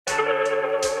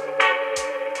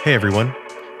Hey everyone,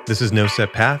 this is No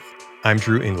Set Path. I'm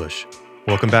Drew English.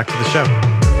 Welcome back to the show.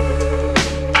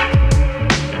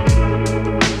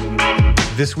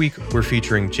 This week, we're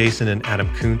featuring Jason and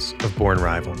Adam Koontz of Born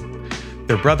Rival.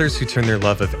 They're brothers who turned their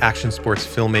love of action sports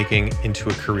filmmaking into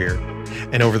a career.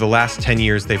 And over the last 10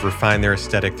 years, they've refined their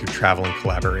aesthetic through travel and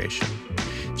collaboration.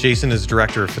 Jason is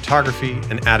director of photography,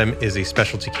 and Adam is a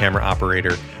specialty camera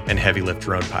operator and heavy lift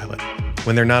drone pilot.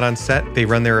 When they're not on set, they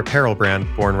run their apparel brand,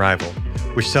 Born Rival,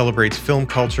 which celebrates film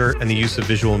culture and the use of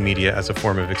visual media as a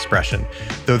form of expression,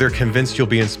 though they're convinced you'll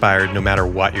be inspired no matter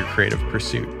what your creative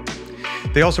pursuit.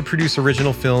 They also produce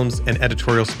original films and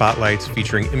editorial spotlights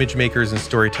featuring image makers and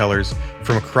storytellers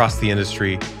from across the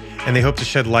industry, and they hope to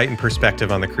shed light and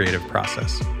perspective on the creative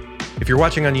process. If you're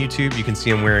watching on YouTube, you can see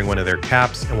them wearing one of their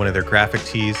caps and one of their graphic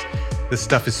tees. This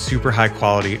stuff is super high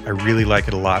quality. I really like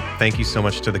it a lot. Thank you so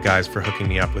much to the guys for hooking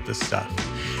me up with this stuff.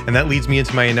 And that leads me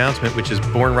into my announcement, which is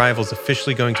Born Rival is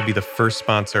officially going to be the first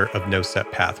sponsor of No Set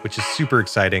Path, which is super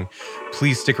exciting.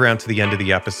 Please stick around to the end of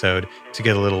the episode to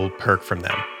get a little perk from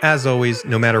them. As always,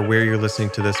 no matter where you're listening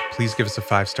to this, please give us a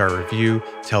 5-star review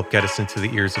to help get us into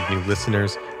the ears of new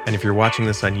listeners. And if you're watching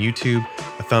this on YouTube,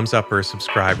 a thumbs up or a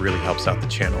subscribe really helps out the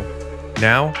channel.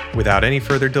 Now, without any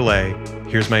further delay,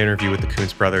 here's my interview with the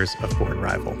Koontz brothers of Born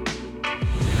Rival.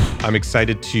 I'm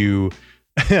excited to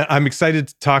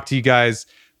talk to you guys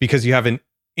because you have an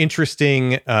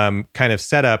interesting kind of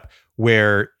setup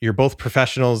where you're both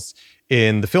professionals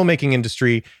in the filmmaking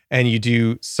industry and you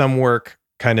do some work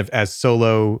kind of as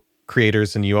solo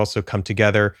creators, and you also come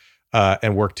together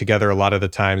and work together a lot of the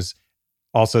times.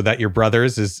 Also, that you're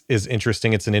brothers is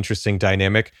interesting. It's an interesting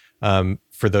dynamic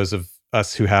for those of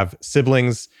us who have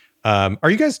siblings. Are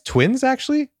you guys twins,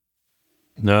 actually?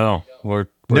 No, we're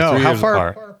 3 years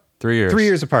apart. 3 years. 3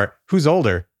 years apart. Who's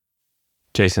older?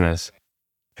 Jason is.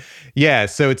 Yeah,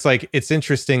 so it's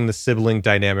interesting, the sibling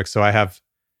dynamic. So I have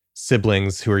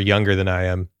siblings who are younger than I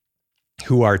am,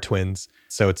 who are twins.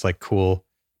 So it's like cool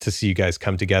to see you guys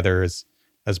come together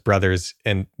as brothers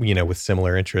and, you know, with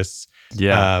similar interests.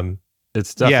 Yeah.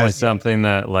 It's definitely something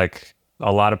that like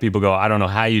a lot of people go, I don't know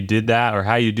how you did that or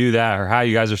how you do that or how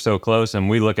you guys are so close. And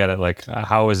we look at it like,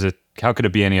 how could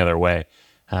it be any other way?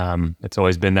 It's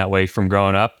always been that way from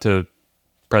growing up to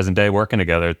present day working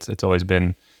together. It's always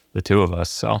been the two of us.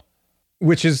 So,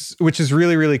 which is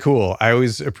really, really cool. I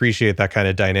always appreciate that kind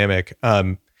of dynamic.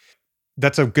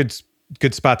 That's a good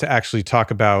spot to actually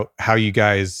talk about how you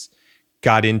guys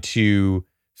got into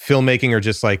filmmaking or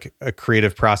just like a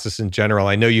creative process in general.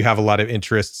 I know you have a lot of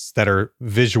interests that are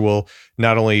visual,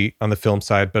 not only on the film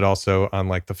side, but also on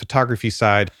like the photography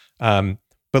side. But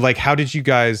like, how did you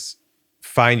guys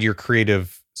find your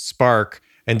creative spark?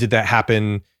 And did that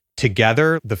happen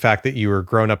together? The fact that you were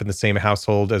growing up in the same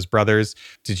household as brothers,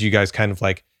 did you guys kind of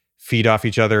like feed off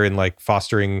each other and like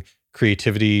fostering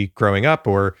creativity growing up,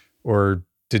 or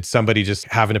did somebody just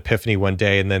have an epiphany one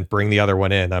day and then bring the other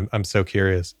one in? I'm so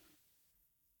curious.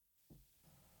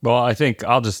 Well, I think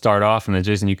I'll just start off and then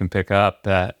Jason, you can pick up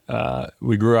that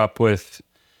we grew up with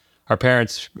our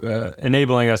parents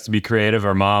enabling us to be creative.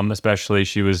 Our mom, especially,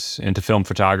 she was into film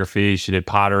photography. She did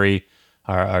pottery.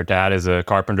 Our dad is a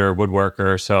carpenter,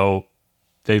 woodworker. So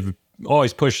they've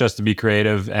always pushed us to be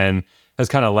creative and has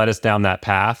kind of led us down that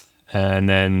path. And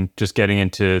then just getting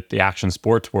into the action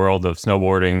sports world of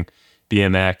snowboarding,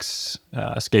 BMX,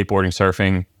 skateboarding,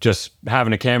 surfing, just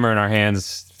having a camera in our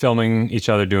hands, filming each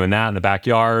other doing that in the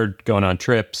backyard, going on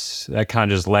trips, that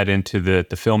kind of just led into the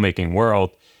filmmaking world.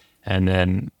 And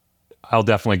then I'll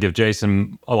definitely give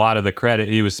Jason a lot of the credit.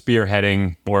 He was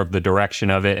spearheading more of the direction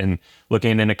of it and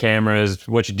looking into cameras.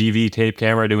 Which DV tape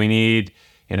camera do we need?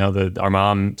 You know, our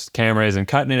mom's camera isn't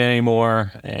cutting it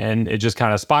anymore. And it just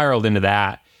kind of spiraled into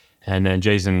that. And then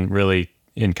Jason really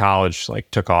in college like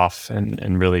took off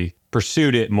and really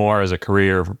pursued it more as a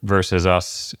career versus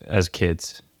us as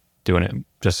kids doing it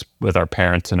just with our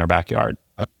parents in our backyard.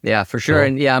 Yeah, for sure.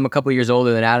 And yeah, I'm a couple years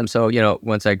older than Adam. So, you know,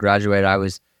 once I graduated, I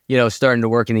was, you know, starting to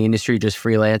work in the industry, just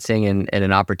freelancing, and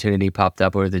an opportunity popped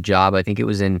up with a job. I think it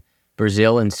was in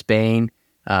Brazil and Spain,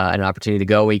 an opportunity to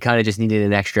go. We kind of just needed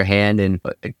an extra hand, and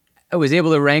I was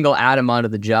able to wrangle Adam onto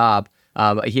the job.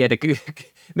 He had to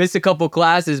miss a couple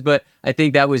classes, but I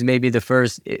think that was maybe the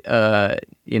first,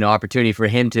 opportunity for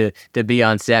him to be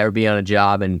on set or be on a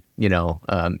job, and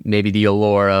maybe the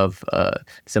allure of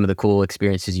some of the cool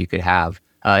experiences you could have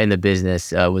in the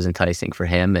business was enticing for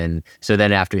him. And so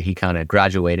then after he kind of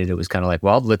graduated, it was kind of like,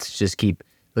 well, let's just keep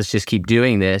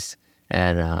doing this.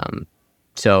 And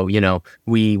so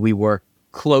we work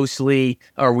closely,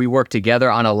 or we work together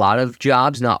on a lot of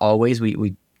jobs. Not always.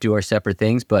 We do our separate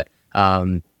things, but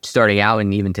starting out,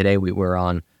 and even today, we were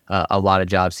on a lot of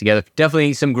jobs together.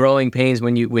 Definitely some growing pains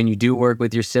when you do work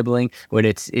with your sibling, when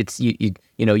it's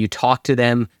you talk to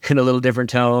them in a little different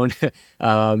tone.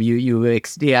 You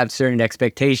have certain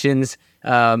expectations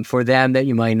for them that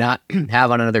you might not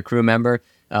have on another crew member.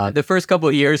 The first couple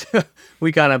of years,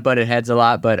 we kind of butted heads a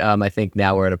lot, but I think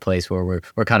now we're at a place where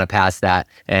we're kind of past that,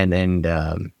 and in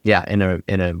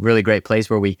a really great place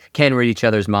where we can read each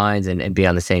other's minds and be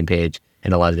on the same page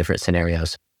in a lot of different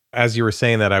scenarios. As you were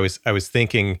saying that, I was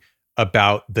thinking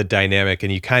about the dynamic,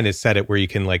 and you kind of said it where you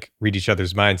can like read each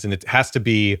other's minds, and it has to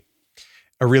be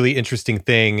a really interesting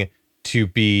thing to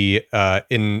be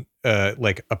in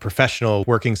like a professional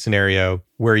working scenario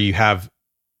where you have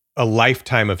a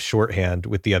lifetime of shorthand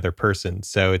with the other person.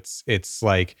 So it's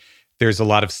like there's a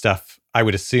lot of stuff I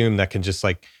would assume that can just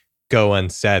like go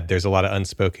unsaid. There's a lot of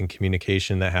unspoken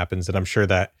communication that happens, and I'm sure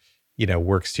that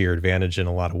works to your advantage in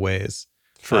a lot of ways.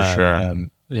 For sure.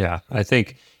 Yeah, I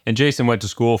think. And Jason went to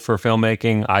school for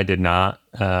filmmaking. I did not.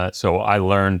 So I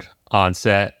learned on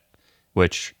set,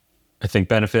 which I think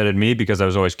benefited me because I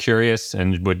was always curious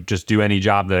and would just do any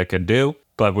job that I could do.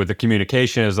 But with the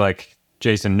communication, is like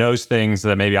Jason knows things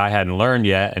that maybe I hadn't learned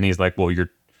yet, and he's like, "Well,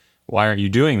 why aren't you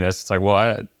doing this?" It's like, "Well,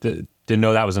 I didn't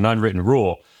know that was an unwritten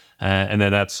rule," and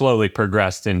then that slowly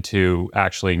progressed into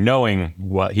actually knowing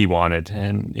what he wanted.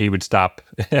 And he would stop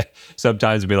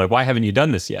sometimes and be like, "Why haven't you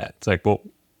done this yet?" It's like, "Well,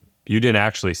 you didn't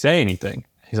actually say anything."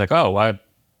 He's like, "Oh,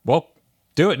 well,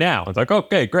 do it now." It's like,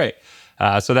 "Okay, great."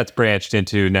 So that's branched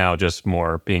into now just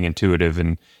more being intuitive,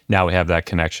 and now we have that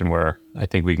connection where I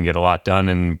think we can get a lot done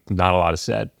and not a lot is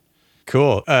said.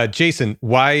 Cool. Jason,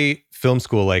 why film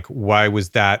school? Like, why was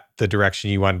that the direction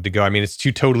you wanted to go? I mean, it's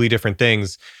two totally different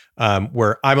things,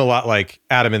 where I'm a lot like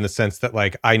Adam in the sense that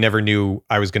like I never knew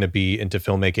I was going to be into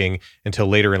filmmaking until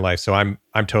later in life. So I'm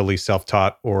totally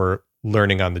self-taught or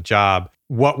learning on the job.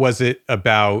 What was it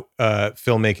about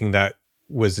filmmaking that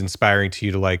was inspiring to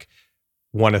you to like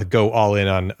want to go all in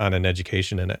on an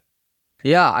education in it?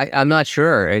 Yeah, I'm not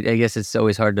sure. I guess it's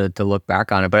always hard to look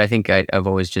back on it, but I think I've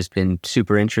always just been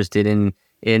super interested in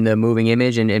the moving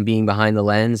image and being behind the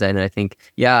lens. And I think,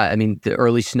 I mean, the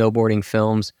early snowboarding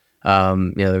films,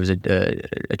 there was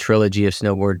a trilogy of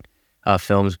snowboard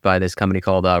films by this company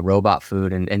called Robot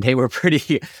Food, and they were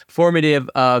pretty formative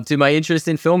to my interest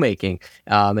in filmmaking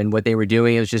and what they were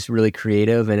doing. It was just really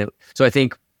creative, so I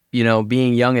think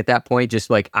being young at that point, just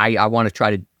like I want to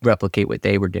try to replicate what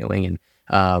they were doing and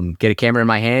get a camera in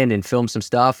my hand and film some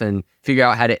stuff and figure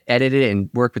out how to edit it and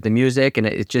work with the music. And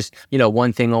it's just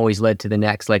one thing always led to the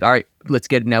next. Like, all right,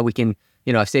 now we can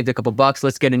I've saved a couple bucks.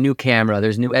 Let's get a new camera.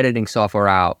 There's new editing software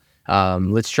out.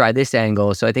 Let's try this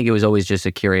angle. So I think it was always just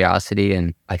a curiosity,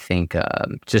 and I think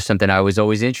just something I was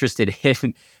always interested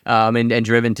in and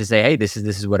driven to say, hey, this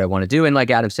is what I want to do. And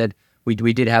like Adam said, we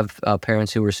did have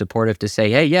parents who were supportive to say,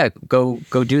 hey, yeah, go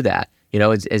do that.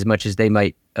 As much as they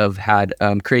might have had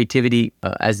creativity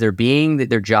as their being, that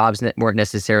their jobs weren't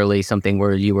necessarily something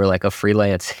where you were like a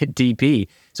freelance DP.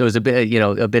 So it was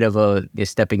a bit of a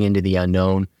stepping into the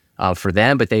unknown for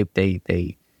them. But they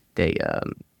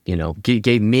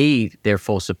gave me their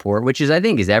full support, which I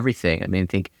think is everything. I mean, I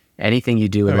think anything you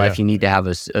do in life, you need to have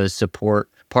a support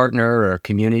partner or a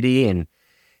community, and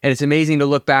it's amazing to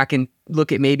look back and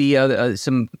look at maybe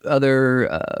some other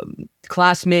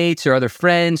classmates or other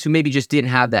friends who maybe just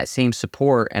didn't have that same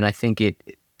support. And I think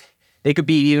they could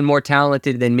be even more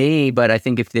talented than me, but I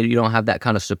think if you don't have that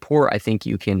kind of support, I think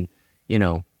you can,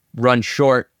 run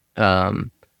short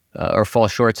or fall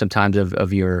short sometimes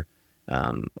of your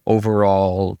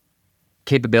overall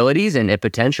capabilities and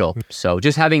potential. So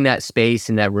just having that space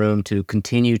and that room to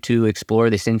continue to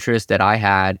explore this interest that I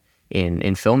had in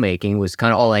filmmaking was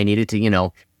kind of all I needed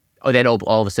to, then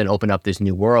all of a sudden open up this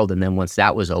new world. And then once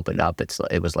that was opened up,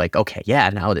 it was like, okay, yeah,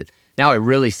 now I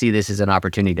really see this as an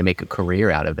opportunity to make a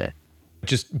career out of it.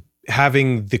 Just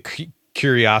having the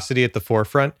curiosity at the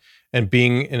forefront and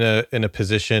being in a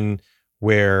position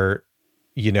where,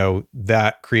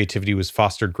 that creativity was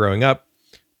fostered growing up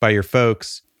by your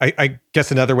folks. I guess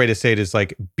another way to say it is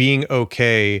like being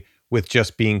okay with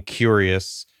just being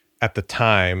curious at the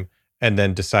time, and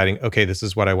then deciding, okay, this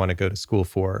is what I want to go to school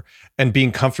for, and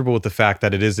being comfortable with the fact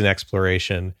that it is an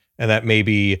exploration and that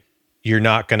maybe you're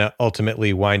not going to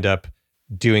ultimately wind up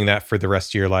doing that for the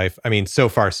rest of your life. I mean, so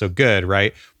far, so good,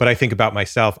 right? But I think about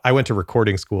myself. I went to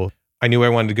recording school. I knew I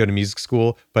wanted to go to music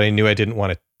school, but I knew I didn't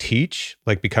want to teach,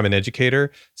 like become an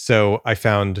educator. So I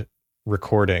found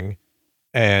recording,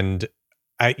 and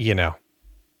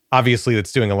obviously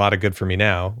that's doing a lot of good for me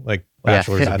now, like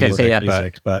bachelor's in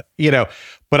music, but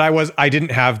I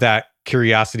didn't have that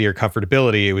curiosity or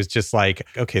comfortability. It was just like,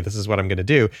 okay, this is what I'm going to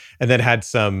do. And then had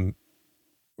some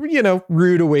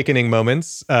rude awakening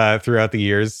moments throughout the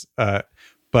years.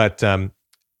 But to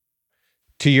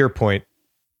your point,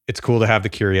 it's cool to have the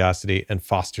curiosity and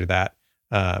foster that,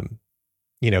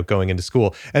 going into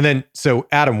school. And then, so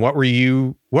Adam, what were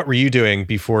you doing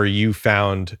before you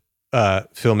found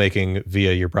filmmaking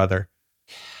via your brother?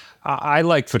 I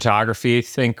liked photography, I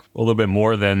think, a little bit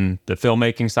more than the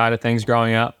filmmaking side of things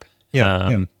growing up.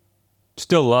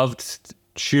 Still loved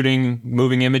shooting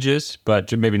moving images,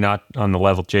 but maybe not on the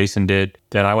level Jason did.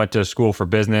 Then I went to school for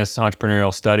business,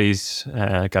 entrepreneurial studies,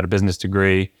 got a business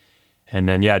degree. And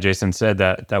then, Jason said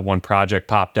that one project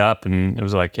popped up, and it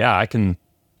was like, I can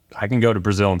go to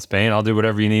Brazil and Spain. I'll do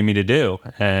whatever you need me to do.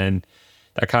 And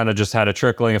that kind of just had a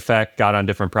trickling effect, got on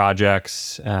different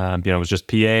projects. It was just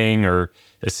PAing or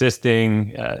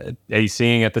assisting,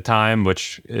 ACing at the time,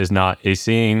 which is not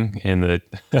ACing in the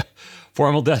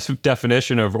formal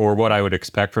definition of, or what I would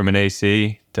expect from an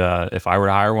AC if I were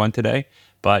to hire one today.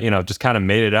 But, just kind of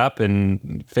made it up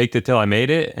and faked it till I made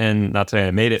it. And not saying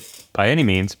I made it by any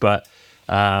means, but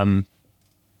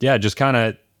just kind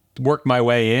of worked my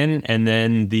way in. And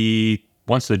then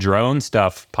once the drone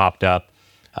stuff popped up,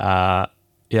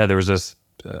 there was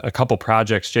a couple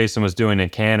projects Jason was doing in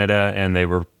Canada, and they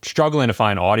were struggling to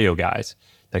find audio guys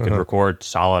that could record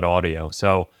solid audio.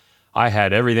 So I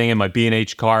had everything in my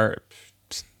B&H cart,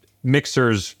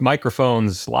 mixers,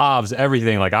 microphones, lavs,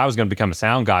 everything. Like, I was going to become a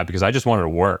sound guy because I just wanted to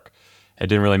work. It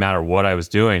didn't really matter what I was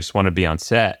doing. I just wanted to be on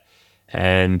set.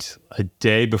 And a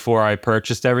day before I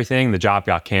purchased everything, the job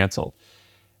got canceled.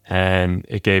 And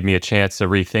it gave me a chance to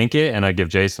rethink it. And I give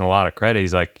Jason a lot of credit.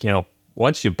 He's like,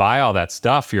 once you buy all that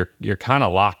stuff, you're kind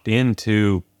of locked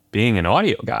into being an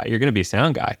audio guy. You're going to be a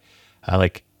sound guy.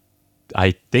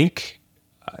 I think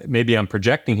maybe I'm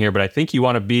projecting here, but I think you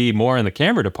want to be more in the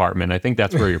camera department. I think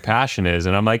that's where your passion is.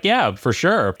 And I'm like, yeah, for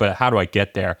sure. But how do I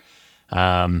get there?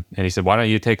 And he said, why don't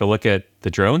you take a look at the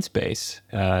drone space?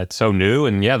 It's so new.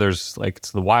 And there's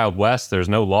it's the Wild West. There's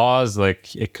no laws.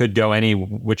 It could go any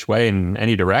which way in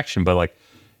any direction, but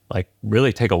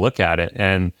really take a look at it.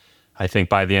 And I think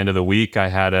by the end of the week, I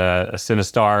had a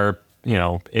Cinestar,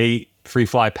 8 free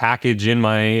fly package in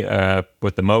my,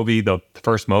 with the Mobi, the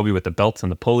first Mobi with the belts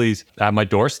and the pulleys at my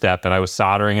doorstep. And I was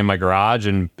soldering in my garage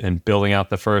and building out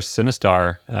the first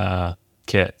Cinestar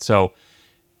kit. So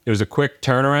it was a quick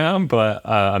turnaround, but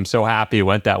I'm so happy it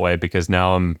went that way, because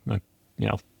now I'm,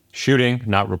 shooting,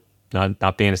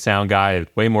 not being a sound guy,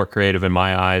 way more creative in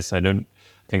my eyes. I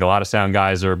think a lot of sound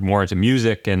guys are more into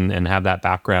music and have that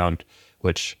background,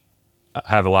 which I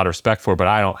have a lot of respect for, but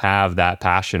I don't have that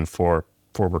passion for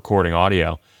recording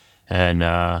audio. And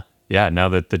now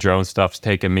that the drone stuff's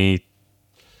taken me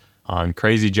on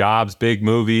crazy jobs, big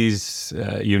movies,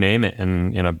 you name it.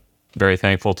 And, very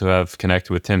thankful to have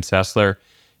connected with Tim Sessler.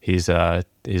 He's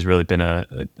really been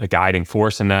a guiding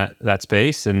force in that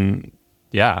space. And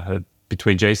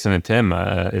between Jason and Tim,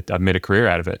 I've made a career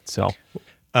out of it.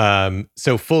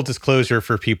 So full disclosure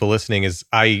for people listening is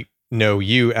I know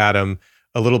you, Adam,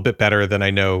 a little bit better than I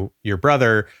know your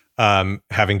brother,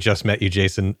 having just met you,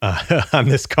 Jason, on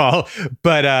this call.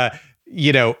 But,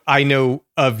 I know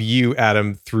of you,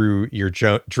 Adam, through your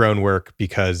drone work,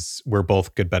 because we're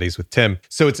both good buddies with Tim.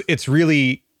 So it's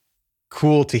really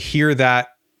cool to hear that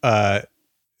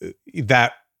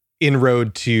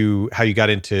inroad to how you got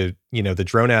into, the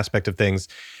drone aspect of things,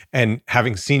 and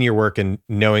having seen your work and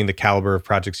knowing the caliber of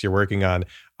projects you're working on.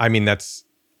 I mean, that's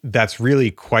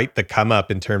really quite the come up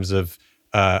in terms of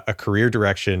a career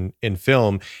direction in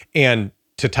film. And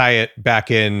to tie it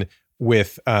back in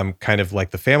with kind of like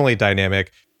the family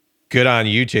dynamic, good on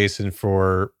you, Jason,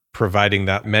 for providing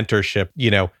that mentorship,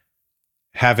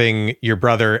 having your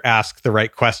brother ask the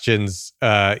right questions,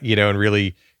 and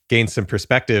really gain some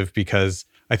perspective, because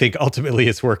I think ultimately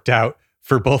it's worked out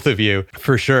for both of you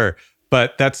for sure.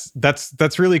 But that's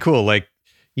really cool. It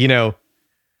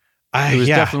was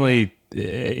definitely,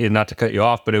 not to cut you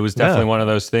off, but it was definitely one of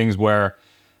those things where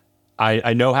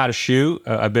I know how to shoot.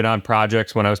 I've been on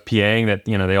projects when I was PAing that,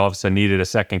 they all of a sudden needed a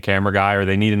second camera guy, or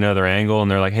they need another angle,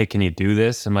 and they're like, hey, can you do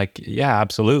this? I'm like, yeah,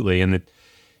 absolutely. And it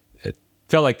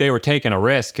felt like they were taking a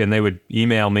risk, and they would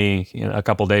email me a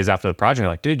couple of days after the project,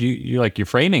 like, dude, you're like, your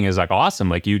framing is like awesome.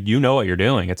 Like you know what you're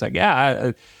doing. It's like,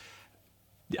 yeah, I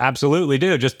absolutely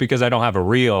do. Just because I don't have a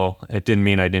reel, it didn't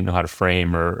mean I didn't know how to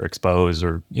frame or expose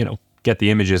or, get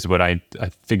the images what I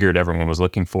figured everyone was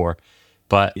looking for.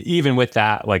 But even with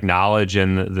that, knowledge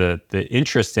and the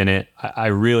interest in it, I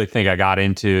really think I got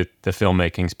into the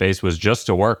filmmaking space was just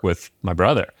to work with my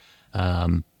brother.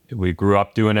 We grew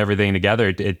up doing everything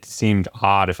together. It seemed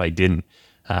odd if I didn't.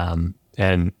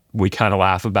 And we kind of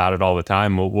laugh about it all the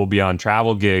time. We'll be on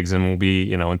travel gigs, and we'll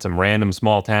be, in some random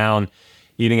small town,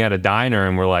 eating at a diner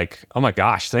and we're like, oh my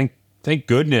gosh, thank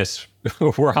goodness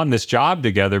we're on this job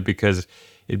together, because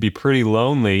it'd be pretty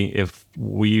lonely if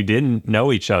we didn't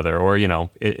know each other. Or,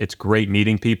 it's great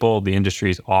meeting people. The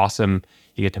industry is awesome.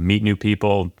 You get to meet new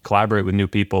people, collaborate with new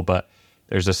people, but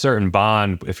there's a certain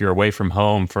bond if you're away from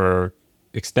home for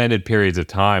extended periods of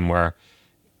time where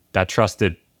that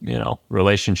trusted,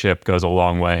 relationship goes a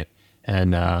long way.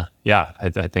 And I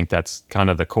think that's kind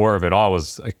of the core of it all.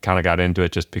 Was I kind of got into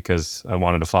it just because I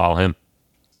wanted to follow him.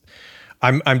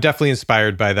 I'm definitely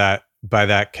inspired by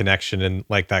that connection and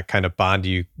like that kind of bond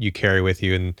you carry with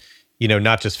you, and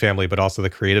not just family but also the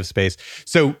creative space.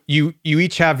 So you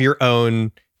each have your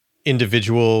own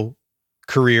individual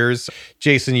careers.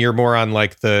 Jason, you're more on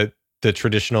like the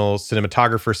traditional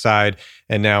cinematographer side,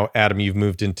 and now Adam, you've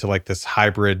moved into like this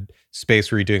hybrid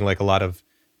space where you're doing like a lot of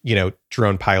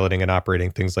drone piloting and operating,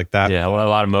 things like that. Yeah, a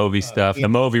lot of Movi stuff. The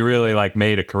Movi really like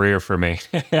made a career for me.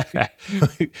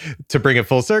 To bring it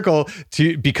full circle,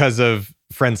 because of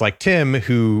friends like Tim,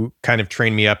 who kind of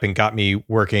trained me up and got me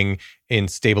working in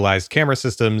stabilized camera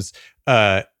systems.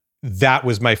 That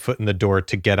was my foot in the door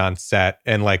to get on set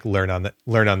and like learn on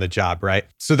the job, right?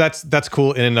 So that's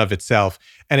cool in and of itself.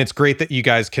 And it's great that you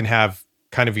guys can have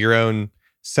kind of your own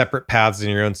separate paths and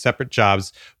your own separate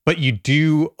jobs, but you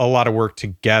do a lot of work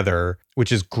together,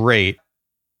 which is great.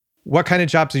 What kind of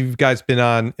jobs have you guys been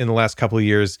on in the last couple of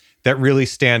years that really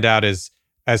stand out as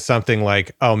something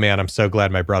like, oh man, I'm so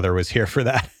glad my brother was here for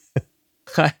that?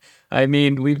 I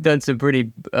mean, we've done some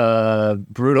pretty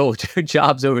brutal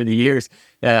jobs over the years.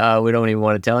 We don't even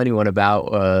want to tell anyone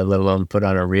about, let alone put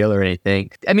on a reel or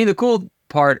anything. I mean, the cool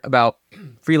part about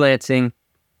freelancing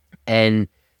and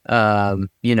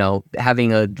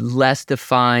having a less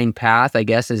defined path, I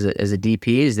guess, as a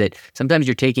DP, is that sometimes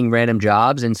you're taking random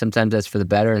jobs, and sometimes that's for the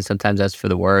better, and sometimes that's for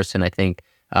the worse. And I think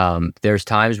there's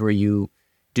times where you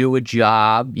do a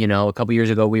job. A couple years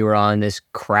ago, we were on this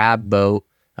crab boat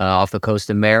off the coast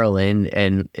of Maryland,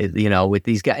 and with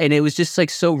these guys, and it was just like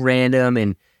so random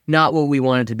and not what we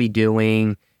wanted to be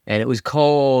doing. And it was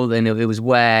cold and it was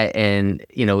wet, and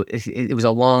it was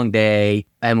a long day,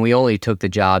 and we only took the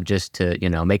job just to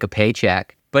make a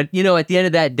paycheck. But at the end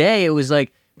of that day, it was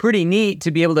like pretty neat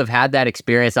to be able to have had that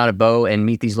experience on a boat and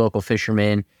meet these local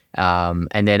fishermen,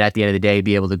 and then at the end of the day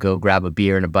be able to go grab a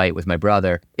beer and a bite with my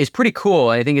brother. It's pretty cool.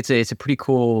 I think it's a pretty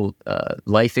cool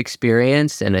life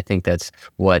experience, and I think that's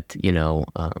what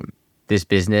this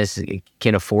business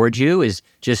can afford you, is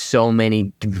just so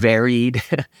many varied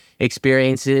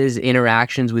experiences,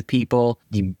 interactions with people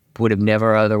you would have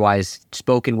never otherwise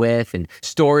spoken with, and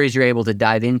stories you're able to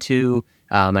dive into.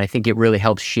 And I think it really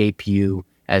helps shape you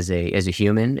as a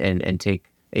human, and take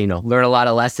learn a lot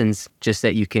of lessons just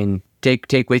that you can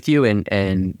take with you,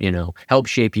 and help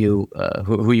shape you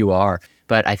who you are.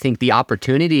 But I think the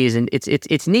opportunities, and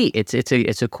it's neat.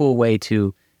 It's a cool way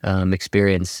to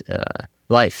experience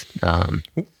life.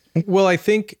 Well, I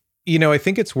think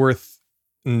it's worth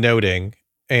noting,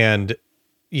 and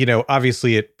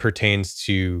obviously it pertains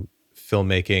to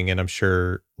filmmaking, and I'm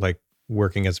sure like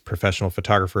working as a professional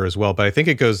photographer as well, but I think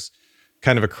it goes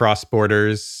kind of across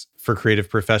borders for creative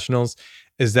professionals,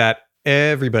 is that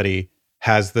everybody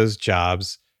has those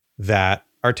jobs that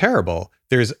are terrible.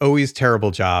 There's always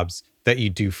terrible jobs that you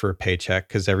do for a paycheck,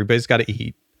 because everybody's got to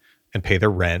eat and pay their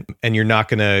rent, and you're not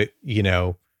going to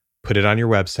put it on your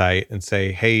website and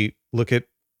say, hey, look at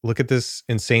this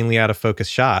insanely out of focus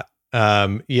shot.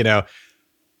 But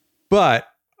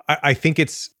I think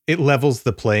it levels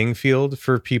the playing field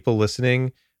for people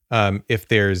listening. If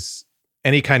there's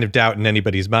any kind of doubt in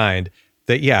anybody's mind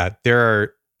that, yeah, there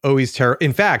are always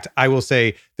in fact, I will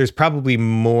say there's probably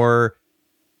more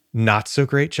not so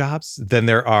great jobs than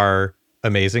there are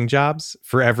amazing jobs.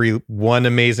 For every one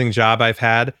amazing job I've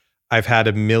had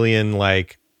a million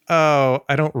like, oh,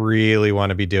 I don't really want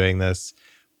to be doing this,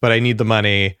 but I need the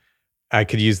money. I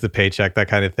could use the paycheck, that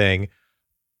kind of thing.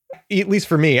 At least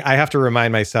for me, I have to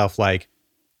remind myself, like,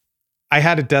 I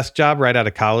had a desk job right out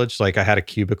of college. Like, I had a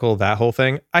cubicle, that whole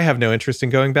thing. I have no interest in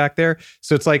going back there.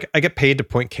 So it's like, I get paid to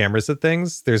point cameras at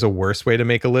things. There's a worse way to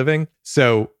make a living.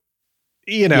 So,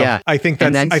 yeah, I think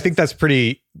that's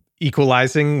pretty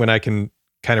equalizing when I can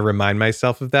kind of remind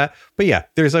myself of that. But yeah,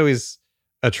 there's always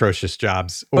atrocious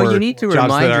jobs, or you need to jobs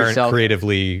remind that aren't yourself,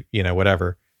 creatively,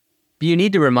 whatever. You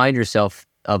need to remind yourself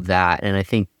of that. And I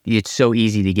think it's so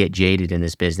easy to get jaded in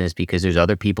this business because there's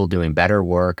other people doing better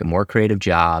work and more creative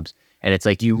jobs. And it's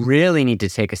like, you really need to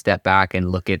take a step back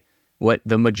and look at what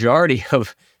the majority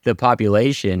of the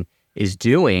population is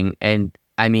doing. And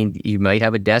I mean, you might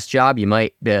have a desk job, you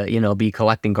might, be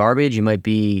collecting garbage, you might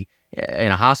be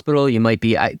in a hospital, you might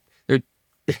be,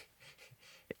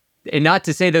 and not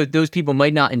to say that those people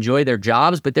might not enjoy their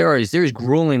jobs, but there's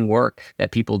grueling work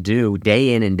that people do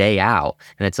day in and day out.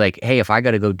 And it's like, hey, if I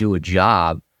got to go do a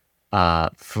job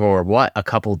for a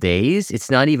couple days,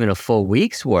 it's not even a full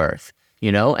week's worth,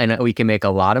 and we can make a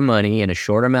lot of money in a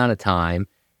short amount of time.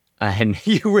 And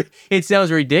it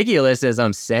sounds ridiculous as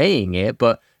I'm saying it,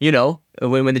 but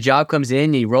when the job comes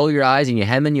in, you roll your eyes and you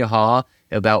hem and you haw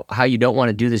about how you don't want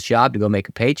to do this job to go make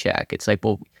a paycheck. It's like,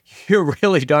 well, you're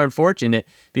really darn fortunate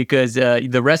because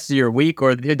the rest of your week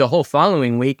or the whole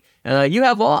following week, you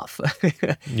have off.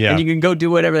 Yeah. And you can go do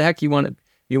whatever the heck you want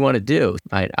to do.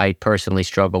 I personally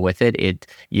struggle with it.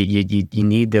 You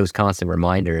need those constant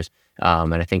reminders.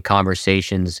 And I think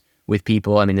conversations with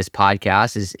people, I mean, this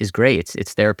podcast is great.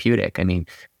 It's therapeutic. I mean,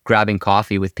 grabbing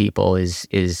coffee with people is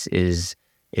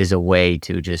a way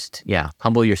to just,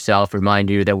 humble yourself, remind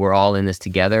you that we're all in this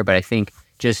together. But I think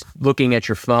just looking at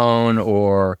your phone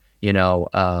or,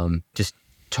 just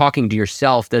talking to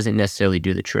yourself doesn't necessarily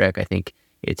do the trick. I think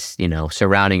it's,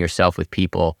 surrounding yourself with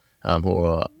people who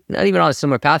are not even on a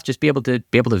similar path, just be able to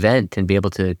vent and be able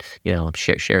to,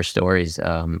 share stories.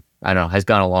 I don't know, has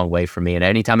gone a long way for me. And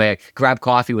anytime I grab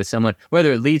coffee with someone,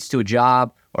 whether it leads to a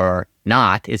job or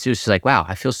not, it's just like, wow,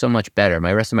 I feel so much better.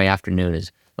 My rest of my afternoon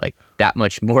is like that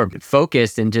much more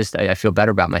focused, and just I feel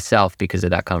better about myself because of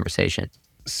that conversation.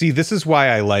 See, this is why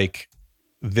I like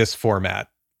this format,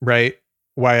 right?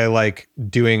 Why I like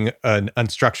doing an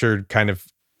unstructured kind of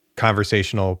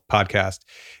conversational podcast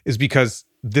is because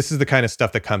this is the kind of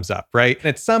stuff that comes up, right? And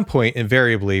at some point,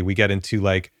 invariably, we get into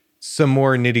like some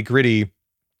more nitty gritty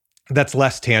that's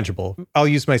less tangible. I'll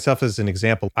use myself as an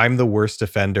example. I'm the worst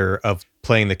offender of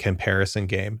playing the comparison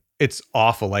game. It's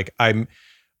awful. Like I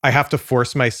have to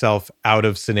force myself out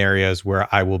of scenarios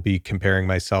where I will be comparing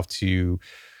myself to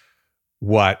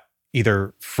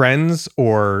either friends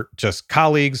or just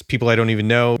colleagues, people I don't even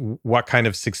know, what kind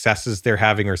of successes they're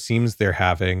having or seems they're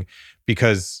having.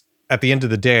 Because at the end of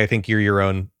the day, I think you're your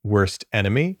own worst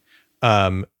enemy.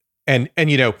 And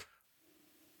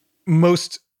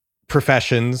most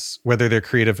professions, whether they're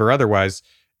creative or otherwise,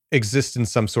 exist in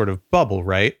some sort of bubble,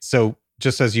 right? So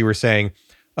just as you were saying,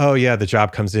 oh yeah, the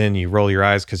job comes in, you roll your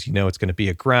eyes because it's going to be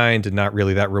a grind and not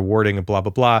really that rewarding and blah,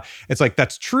 blah, blah. It's like,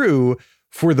 that's true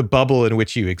for the bubble in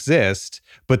which you exist.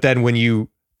 But then when you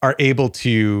are able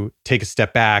to take a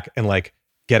step back and like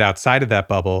get outside of that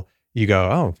bubble, you go,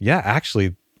 oh yeah,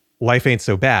 actually life ain't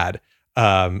so bad.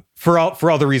 For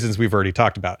all the reasons we've already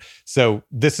talked about. So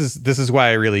this is why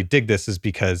I really dig this, is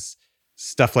because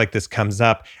stuff like this comes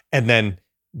up, and then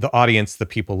the audience, the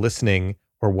people listening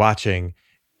or watching,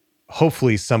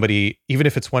 hopefully somebody, even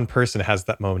if it's one person, has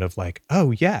that moment of like,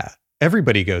 oh yeah,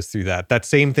 everybody goes through that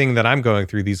same thing that I'm going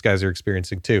through, these guys are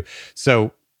experiencing too.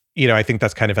 So, I think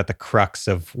that's kind of at the crux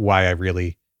of why I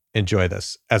really enjoy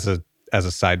this as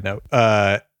a side note.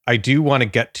 I do want to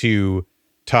get to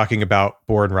talking about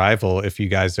Born Rival if you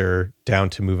guys are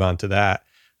down to move on to that.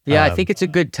 Yeah, I think it's a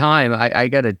good time. I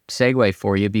got a segue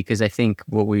for you because I think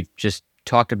what we just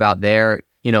talked about there,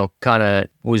 kind of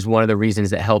was one of the reasons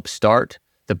that helped start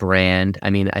the brand. I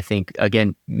mean, I think,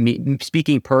 again,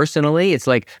 speaking personally, it's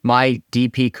like my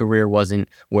DP career wasn't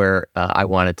where I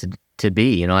wanted to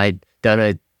be. I'd done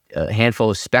a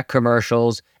handful of spec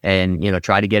commercials and,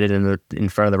 try to get it in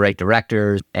front of the right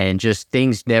directors, and just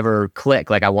things never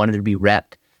clicked. Like I wanted to be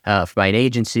repped by an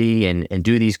agency and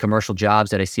do these commercial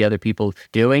jobs that I see other people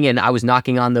doing. And I was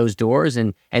knocking on those doors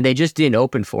and they just didn't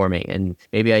open for me. And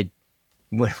maybe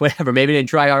maybe I didn't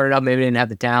try hard enough. Maybe I didn't have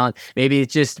the talent. Maybe it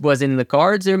just wasn't in the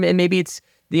cards, or maybe it's,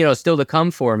 still to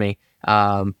come for me.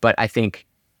 But I think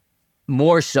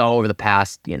more so over the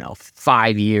past,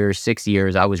 5 years, 6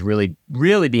 years, I was really,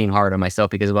 really being hard on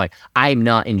myself because I'm like, I'm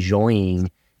not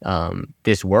enjoying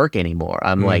this work anymore.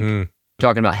 I'm like,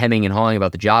 talking about hemming and hawing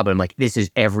about the job, but I'm like, this is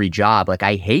every job. Like,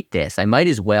 I hate this. I might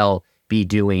as well be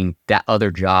doing that other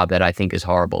job that I think is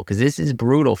horrible because this is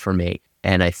brutal for me.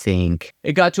 And I think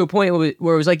it got to a point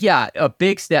where it was like, yeah, a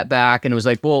big step back. And it was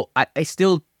like, well, I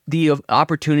still, the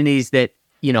opportunities that,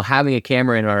 having a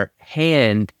camera in our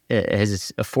hand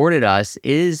has afforded us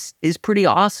is pretty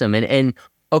awesome. And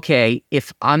okay,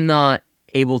 if I'm not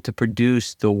able to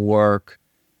produce the work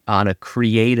on a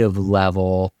creative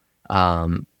level,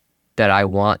 that I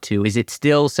want to, is it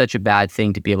still such a bad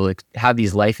thing to be able to have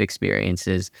these life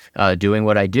experiences doing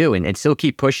what I do and still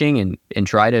keep pushing and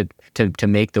try to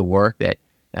make the work that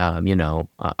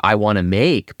I want to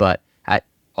make? But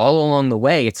all along the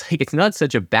way, it's like it's not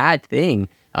such a bad thing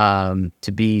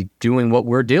to be doing what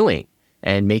we're doing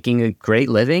and making a great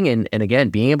living, and again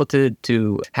being able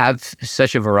to have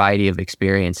such a variety of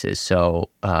experiences. So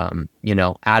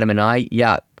Adam and I,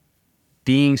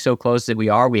 being so close that we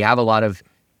have a lot of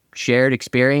shared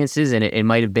experiences, and it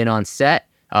might have been on set.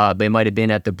 But it might have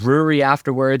been at the brewery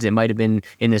afterwards. It might have been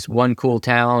in this one cool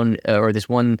town or this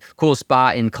one cool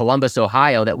spot in Columbus,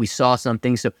 Ohio, that we saw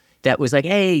something. So that was like,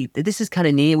 hey, this is kind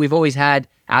of neat. We've always had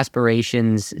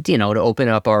aspirations, to open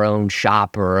up our own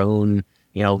shop or our own,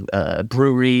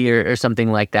 brewery or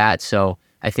something like that. So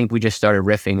I think we just started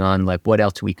riffing on like what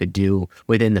else we could do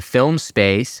within the film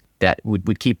space that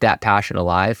would keep that passion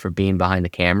alive for being behind the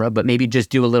camera, but maybe just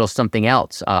do a little something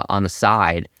else on the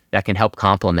side that can help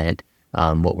complement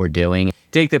what we're doing.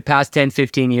 Take the past 10,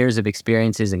 15 years of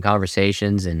experiences and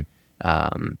conversations and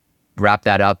wrap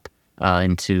that up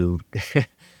into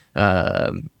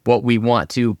what we want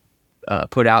to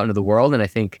put out into the world. And I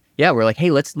think, we're like,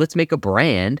 hey, let's make a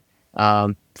brand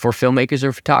for filmmakers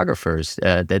or photographers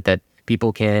that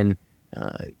people can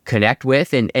connect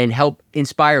with and help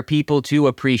inspire people to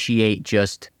appreciate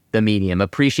just the medium,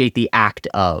 appreciate the act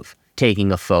of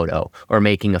taking a photo or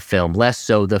making a film, less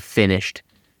so the finished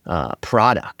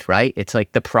product, right? It's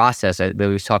like the process. We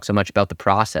always talk so much about the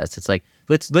process. It's like,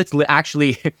 let's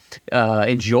actually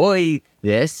enjoy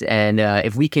this. And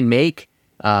if we can make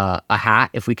a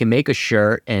hat, if we can make a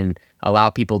shirt and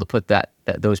allow people to put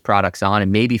those products on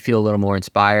and maybe feel a little more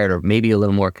inspired or maybe a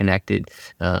little more connected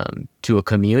to a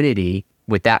community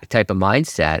with that type of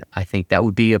mindset, I think that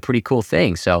would be a pretty cool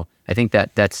thing. So I think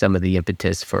that's some of the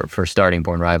impetus for starting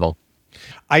Born Rival.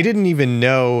 I didn't even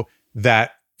know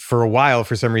that for a while,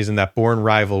 for some reason, that Born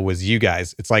Rival was you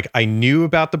guys. It's like I knew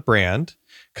about the brand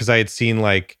because I had seen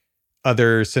like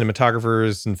other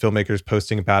cinematographers and filmmakers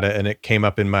posting about it, and it came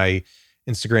up in my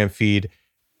Instagram feed.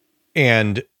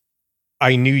 And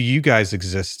I knew you guys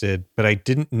existed, but I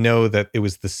didn't know that it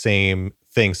was the same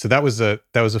thing. So that was a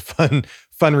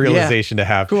fun realization to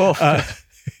have. Cool.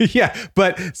 Yeah.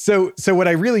 But so what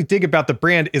I really dig about the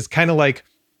brand is kind of like,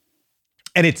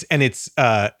 and it's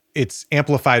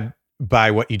amplified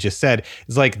by what you just said.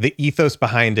 It's like the ethos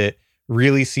behind it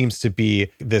really seems to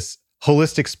be this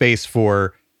holistic space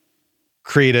for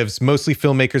creatives, mostly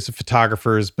filmmakers and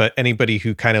photographers, but anybody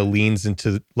who kind of leans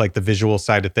into like the visual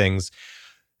side of things.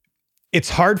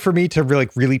 It's hard for me to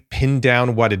really pin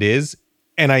down what it is.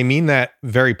 And I mean that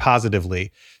very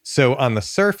positively. So on the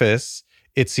surface,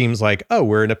 it seems like, oh,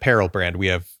 we're an apparel brand. We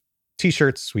have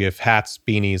t-shirts, we have hats,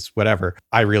 beanies, whatever.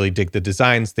 I really dig the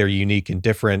designs. They're unique and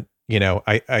different.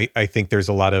 I think there's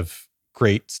a lot of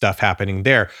great stuff happening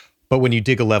there. But when you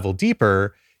dig a level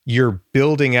deeper, you're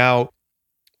building out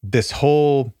this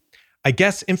whole, I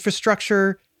guess,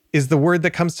 infrastructure is the word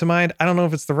that comes to mind. I don't know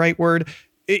if it's the right word.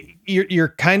 You're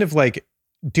kind of like,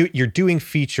 you're doing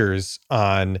features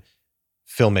on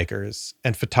filmmakers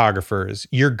and photographers.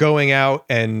 You're going out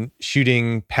and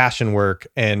shooting passion work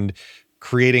and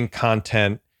creating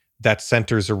content that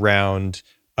centers around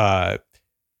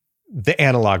the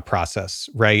analog process,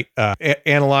 right?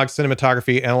 Analog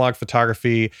cinematography, analog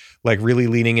photography, like really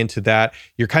leaning into that.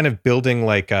 You're kind of building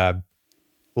like a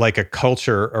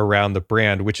culture around the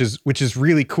brand, which is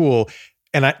really cool.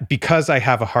 And because I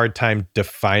have a hard time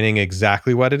defining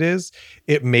exactly what it is,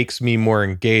 it makes me more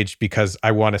engaged because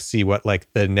I want to see what like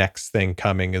the next thing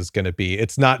coming is going to be.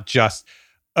 It's not just,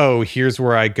 oh, here's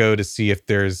where I go to see if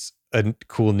there's a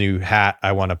cool new hat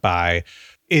I want to buy.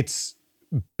 It's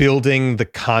building the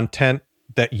content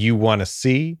that you want to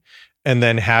see and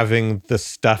then having the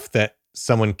stuff that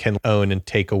someone can own and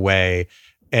take away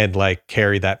and like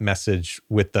carry that message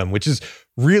with them, which is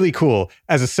really cool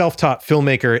as a self-taught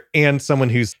filmmaker and someone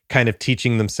who's kind of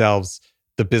teaching themselves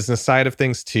the business side of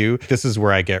things too. This is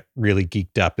where I get really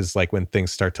geeked up, is like when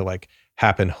things start to like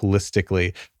happen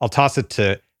holistically. I'll toss it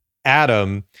to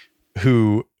Adam,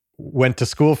 who went to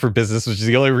school for business, which is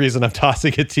the only reason I'm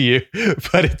tossing it to you.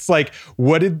 But it's like,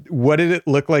 what did it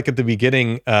look like at the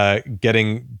beginning,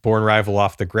 getting Born Rival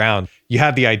off the ground? You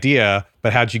had the idea,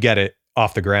 but how'd you get it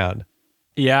off the ground?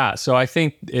 Yeah, so I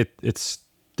think it's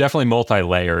definitely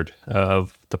multi-layered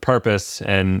of the purpose,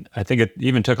 and I think it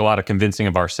even took a lot of convincing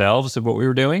of ourselves of what we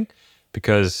were doing,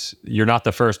 because you're not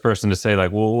the first person to say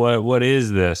like, well, what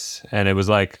is this? And it was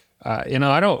like, we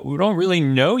don't really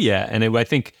know yet. And I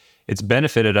think it's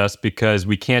benefited us because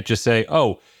we can't just say,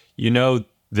 oh,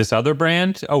 this other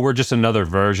brand, oh, we're just another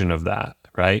version of that,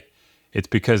 right? It's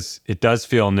because it does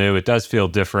feel new, it does feel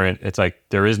different. It's like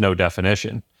there is no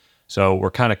definition. So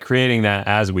we're kind of creating that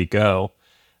as we go.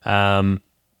 But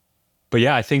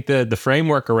yeah, I think the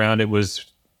framework around it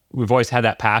was, we've always had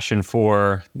that passion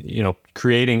for,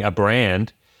 creating a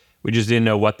brand. We just didn't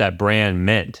know what that brand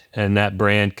meant. And that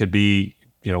brand could be,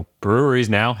 breweries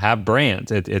now have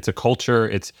brands. It's a culture.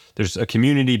 There's a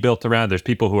community built around. There's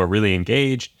people who are really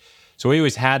engaged. So we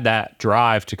always had that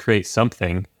drive to create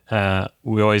something.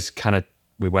 We always kind of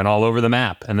we went all over the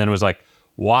map. And then it was like,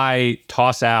 why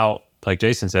toss out, like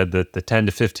Jason said, the 10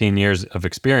 to 15 years of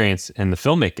experience in the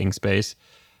filmmaking space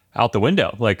out the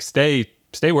window? Like stay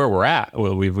where we're at.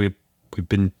 Well, we've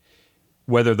been,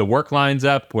 whether the work lines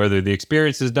up, whether the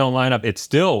experiences don't line up, it's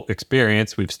still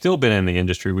experience. We've still been in the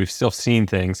industry. We've still seen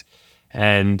things,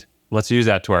 and let's use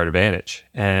that to our advantage.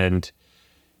 And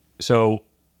so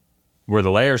where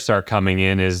the layers start coming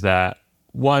in is that,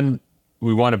 one,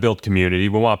 we want to build community.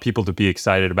 We want people to be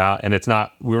excited about, and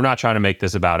we're not trying to make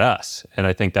this about us. And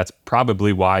I think that's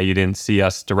probably why you didn't see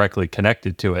us directly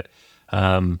connected to it.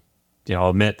 I'll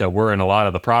admit that we're in a lot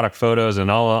of the product photos, and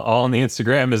all on the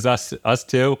Instagram is us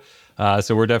too.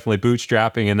 So we're definitely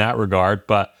bootstrapping in that regard,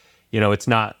 but we're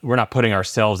not putting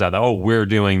ourselves out there, oh, we're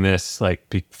doing this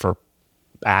like for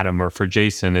Adam or for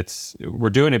Jason. We're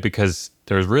doing it because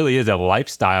there really is a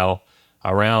lifestyle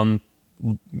around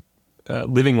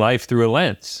living life through a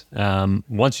lens.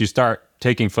 Once you start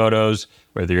taking photos,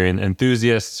 whether you're an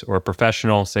enthusiast or a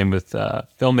professional, same with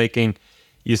filmmaking,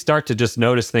 you start to just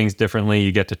notice things differently.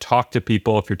 You get to talk to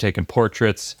people. If you're taking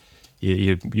portraits,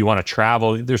 you want to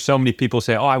travel. There's so many people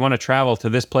say, oh, I want to travel to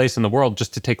this place in the world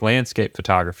just to take landscape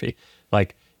photography.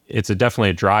 Like, it's definitely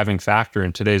a driving factor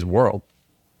in today's world.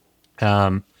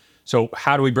 So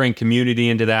how do we bring community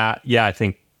into that? Yeah, I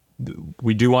think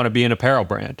we do want to be an apparel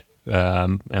brand.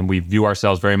 And we view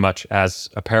ourselves very much as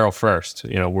apparel first.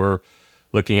 We're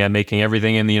looking at making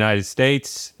everything in the United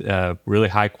States, really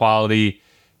high quality,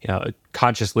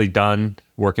 consciously done,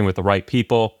 working with the right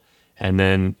people, and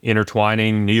then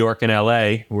intertwining New York and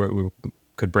LA, where we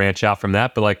could branch out from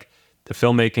that. But like the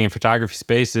filmmaking and photography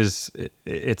space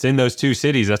it's in those two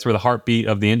cities. That's where the heartbeat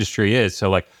of the industry is. So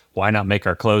like, why not make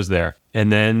our clothes there?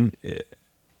 And then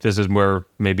this is where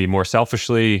maybe more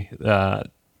selfishly, the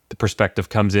perspective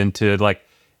comes into, like,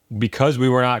 because we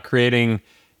were not creating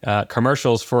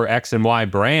commercials for X and Y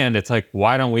brand, it's like,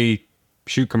 why don't we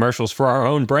shoot commercials for our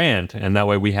own brand? And that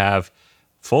way we have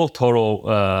full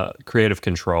total creative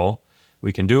control.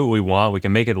 We can do what we want. We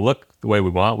can make it look the way we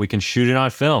want. We can shoot it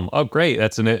on film. Oh, great.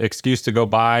 That's an excuse to go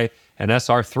buy an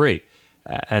SR3.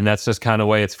 And that's just kind of the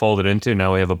way it's folded into.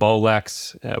 Now we have a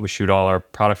Bolex. We shoot all our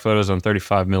product photos on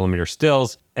 35 millimeter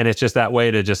stills. And it's just that way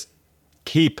to just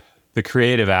keep the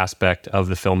creative aspect of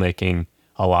the filmmaking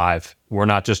alive. We're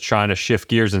not just trying to shift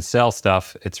gears and sell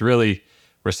stuff. It's really,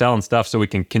 we're selling stuff so we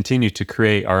can continue to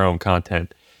create our own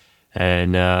content.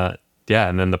 And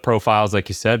and then the profiles, like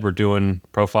you said, we're doing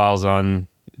profiles on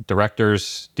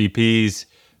directors, DPs,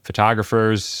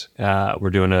 photographers. We're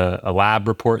doing a lab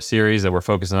report series that we're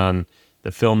focusing on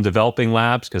the film developing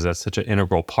labs, because that's such an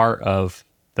integral part of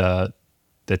the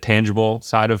tangible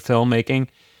side of filmmaking.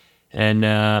 And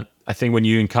I think when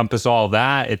you encompass all of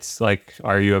that, it's like,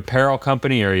 are you an apparel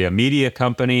company? Are you a media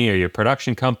company? Are you a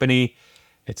production company?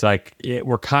 It's like,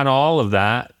 we're kind of all of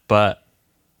that, but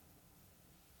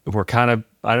we're kind of,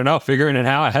 I don't know, figuring it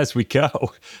out as we go.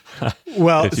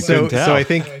 Well, so I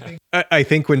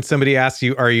think when somebody asks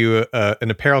you, are you an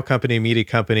apparel company, media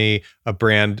company, a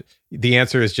brand, the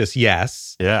answer is just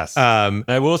yes. Yes.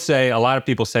 I will say, a lot of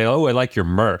people say, oh, I like your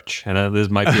merch. And this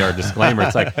might be our disclaimer.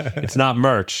 It's like, it's not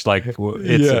merch. Like,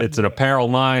 it's an apparel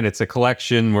line. It's a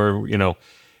collection where,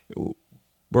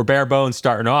 we're bare bones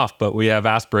starting off, but we have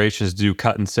aspirations to do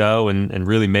cut and sew and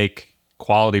really make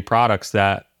quality products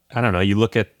that, I don't know, you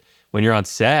look at when you're on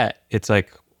set, it's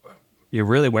like, you're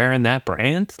really wearing that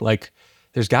brand? Like,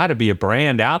 there's got to be a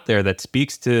brand out there that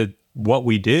speaks to what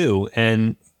we do.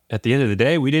 And at the end of the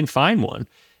day, we didn't find one.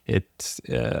 It's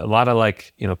a lot of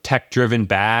like, tech-driven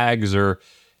bags or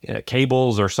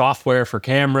cables or software for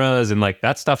cameras. And like,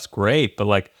 that stuff's great. But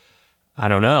like, I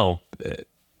don't know.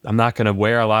 I'm not going to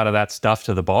wear a lot of that stuff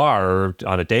to the bar or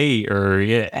on a date, or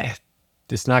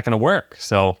it's not going to work.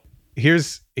 So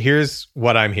here's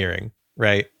what I'm hearing,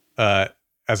 right?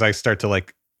 As I start to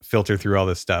like filter through all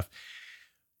this stuff,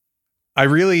 I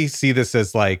really see this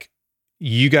as like,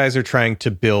 you guys are trying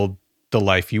to build the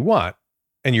life you want,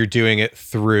 and you're doing it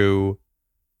through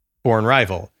Born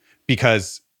Rival,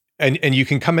 because, and you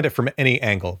can come at it from any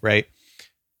angle, right?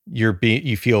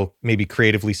 You feel maybe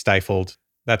creatively stifled.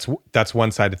 That's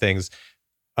one side of things.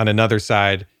 On another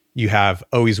side, you have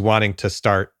always wanting to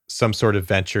start some sort of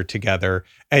venture together.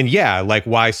 And yeah, like,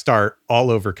 why start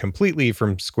all over completely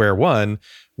from square one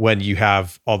when you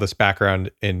have all this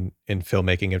background in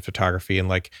filmmaking and photography? And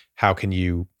like, how can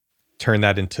you turn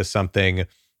that into something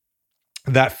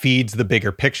that feeds the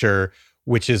bigger picture,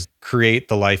 which is create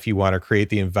the life you want, or create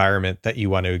the environment that you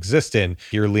want to exist in?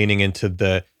 You're leaning into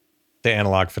the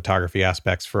analog photography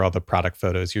aspects for all the product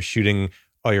photos. You're shooting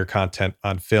all your content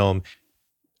on film.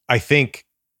 I think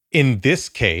in this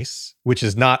case, which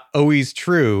is not always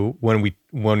true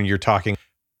when you're talking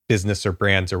business or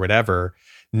brands or whatever,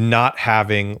 not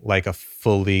having like a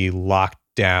fully locked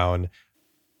down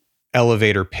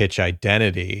elevator pitch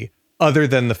identity, other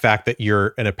than the fact that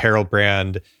you're an apparel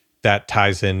brand that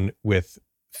ties in with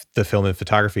the film and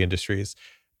photography industries,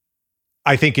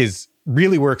 I think is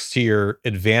really works to your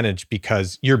advantage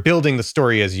because you're building the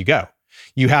story as you go.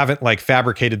 You haven't like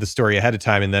fabricated the story ahead of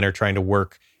time and then are trying to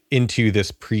work into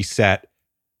this preset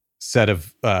set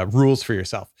of rules for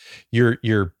yourself.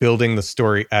 You're building the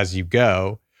story as you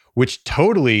go, which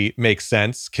totally makes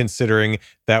sense considering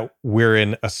that we're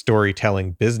in a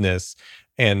storytelling business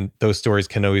and those stories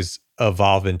can always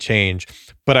evolve and change.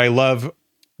 But I love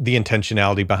the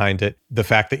intentionality behind it. The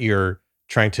fact that you're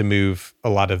trying to move a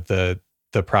lot of the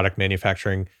product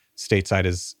manufacturing stateside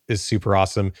is super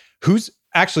awesome. Who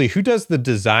does the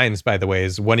designs, by the way?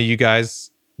 Is one of you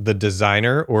guys the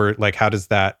designer, or like how does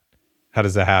that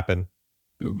happen?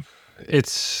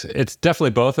 It's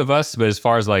definitely both of us, but as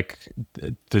far as like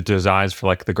the designs for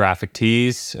like the graphic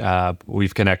tees,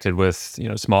 we've connected with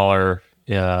smaller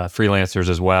freelancers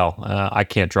as well. I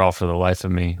can't draw for the life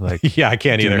of me. Like yeah, I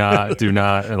can't either. Do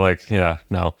not like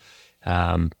no.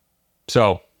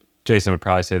 So Jason would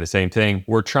probably say the same thing.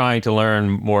 We're trying to learn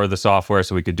more of the software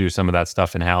so we could do some of that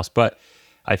stuff in house. But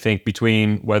I think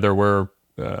between whether we're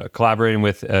collaborating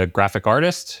with a graphic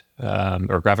artist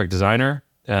or graphic designer,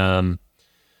 or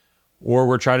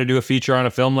we're trying to do a feature on a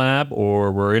film lab,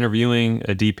 or we're interviewing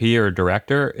a DP or a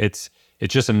director, it's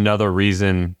just another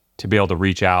reason to be able to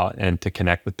reach out and to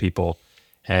connect with people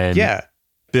and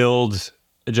build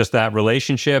just that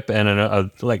relationship and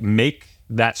like make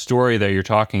that story that you're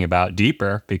talking about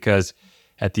deeper. Because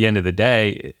at the end of the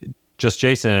day, just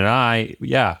Jason and I,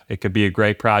 it could be a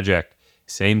great project.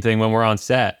 Same thing when we're on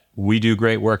set. We do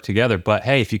great work together. But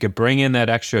hey, if you could bring in that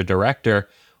extra director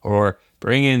or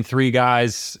bring in 3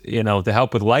 guys, to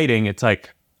help with lighting,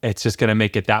 it's just going to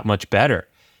make it that much better.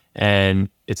 And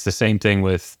it's the same thing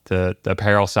with the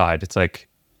apparel side. It's like,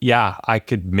 I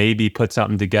could maybe put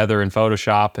something together in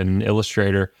Photoshop and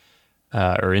Illustrator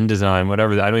or InDesign,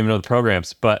 whatever. I don't even know the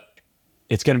programs, but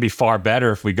it's going to be far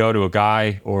better if we go to a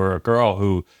guy or a girl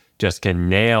who just can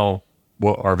nail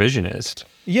what our vision is.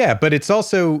 Yeah, but it's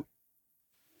also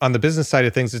on the business side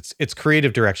of things, it's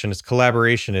creative direction, it's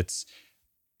collaboration, it's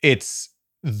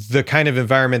the kind of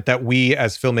environment that we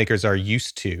as filmmakers are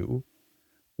used to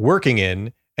working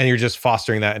in, and you're just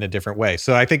fostering that in a different way.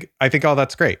 So I think all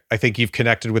that's great. I think you've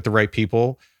connected with the right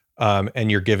people,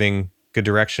 and you're giving good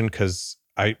direction because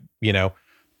I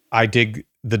dig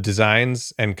the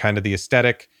designs and kind of the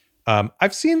aesthetic.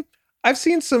 I've seen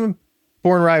some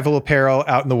Born Rival apparel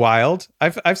out in the wild.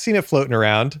 I've seen it floating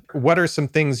around. What are some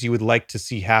things you would like to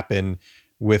see happen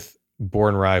with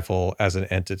Born Rival as an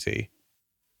entity?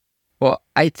 Well,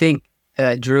 I think,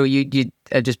 Drew, you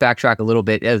just backtrack a little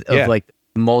bit of like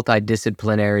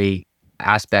multidisciplinary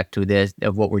aspect to this,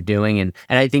 of what we're doing. And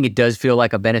I think it does feel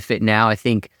like a benefit now. I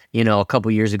think, a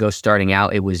couple years ago starting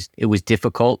out, it was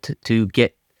difficult to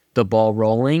get the ball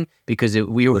rolling because it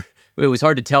was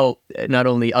hard to tell not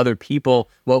only other people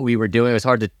what we were doing, it was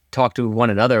hard to talk to one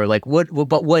another. Like,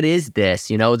 but what is this?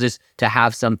 Just to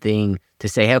have something to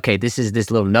say, hey, okay, this is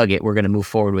this little nugget. We're going to move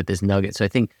forward with this nugget. So I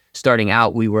think starting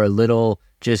out, we were a little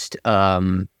just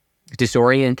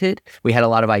disoriented. We had a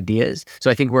lot of ideas.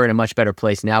 So I think we're in a much better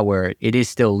place now where it is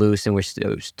still loose and we're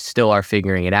still are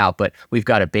figuring it out, but we've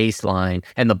got a baseline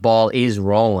and the ball is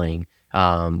rolling.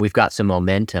 We've got some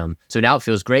momentum. So now it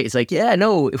feels great. It's like,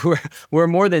 we're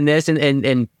more than this.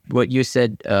 And what you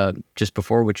said just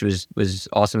before, which was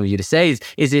awesome of you to say,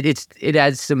 is it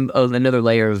adds another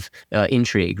layer of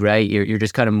intrigue, right? You're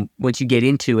just kind of, once you get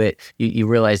into it, you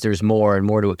realize there's more and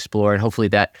more to explore, and hopefully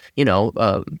that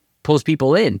pulls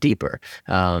people in deeper.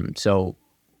 So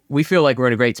we feel like we're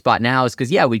in a great spot now is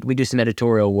because, we do some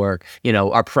editorial work.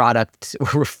 Our product,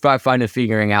 we're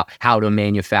figuring out how to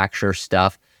manufacture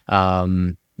stuff.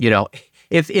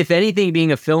 If anything,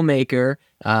 being a filmmaker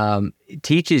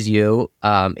teaches you,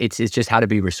 it's just how to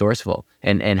be resourceful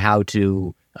and how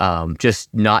to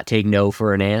just not take no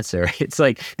for an answer. It's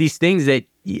like these things that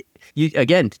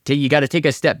you got to take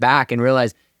a step back and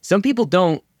realize some people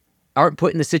aren't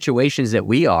put in the situations that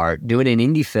we are doing an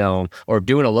indie film or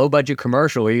doing a low budget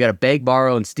commercial where you got to beg,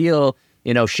 borrow, and steal,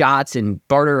 shots and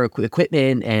barter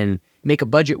equipment and make a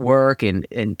budget work and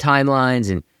timelines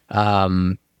and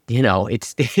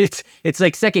it's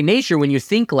like second nature when you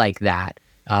think like that.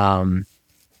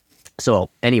 So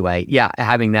anyway,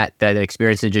 having that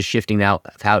experience and just shifting now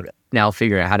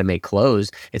figuring out how to make clothes,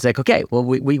 it's like, okay, well,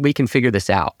 we can figure this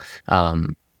out.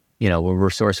 We're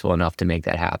resourceful enough to make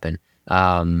that happen.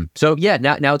 So yeah,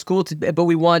 now it's cool but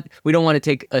we don't want to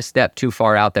take a step too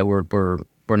far out that we're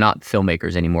not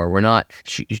filmmakers anymore. We're not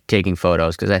taking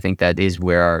photos, because I think that is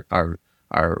where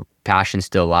our passion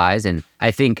still lies. And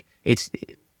I think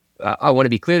I want to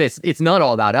be clear that it's not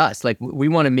all about us. Like, we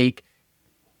want to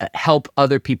help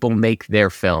other people make their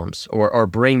films or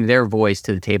bring their voice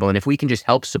to the table. And if we can just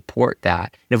help support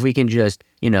that, and if we can just,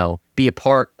 be a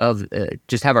part of,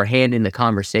 just have our hand in the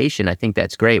conversation, I think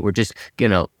that's great. We're just,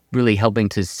 really helping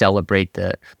to celebrate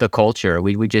the culture.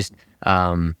 We just,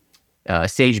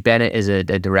 Sage Bennett is a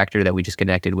director that we just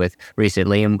connected with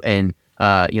recently, and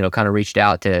kind of reached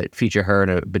out to feature her in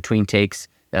a Between Takes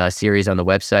series on the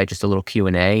website, just a little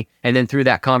Q&A. And then through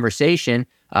that conversation,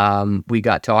 we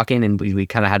got talking, and we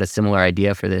kind of had a similar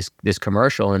idea for this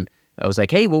commercial. And I was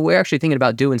like, hey, well, we're actually thinking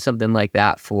about doing something like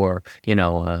that for, a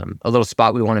little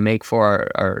spot we want to make for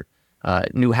our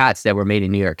new hats that were made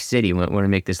in New York City. We want to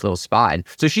make this little spot. And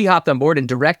so she hopped on board and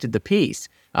directed the piece,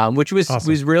 which was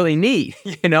Awesome. was really neat,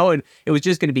 and it was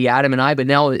just going to be Adam and I, but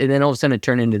then all of a sudden it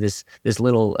turned into this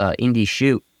little indie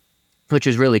shoot, which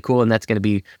is really cool, and that's going to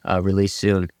be released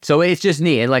soon. So it's just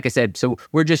neat. And like I said, so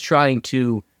we're just trying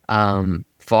to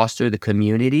foster the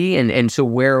community. And so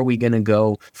where are we going to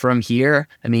go from here?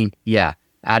 I mean, yeah,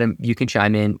 Adam, you can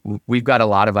chime in. We've got a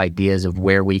lot of ideas of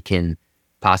where we can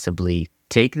possibly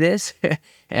take this.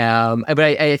 But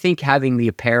I think having the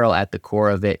apparel at the core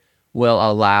of it will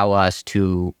allow us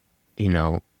to,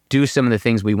 do some of the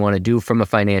things we want to do from a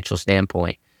financial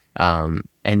standpoint.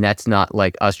 And that's not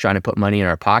like us trying to put money in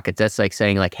our pockets. That's like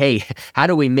saying, like, hey, how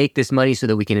do we make this money so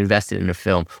that we can invest it in a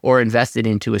film or invest it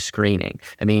into a screening?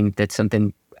 I mean, that's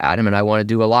something Adam and I want to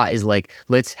do a lot, is like,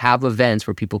 let's have events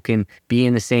where people can be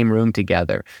in the same room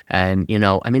together. And,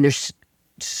 there's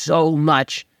so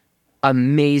much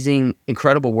amazing,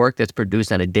 incredible work that's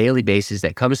produced on a daily basis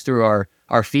that comes through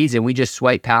our feeds, and we just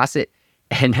swipe past it.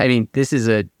 And I mean, this is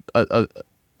a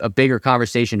bigger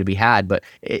conversation to be had, but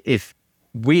if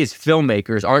we as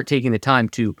filmmakers aren't taking the time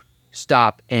to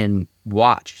stop and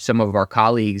watch some of our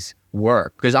colleagues'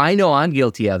 work, because I know I'm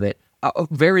guilty of it.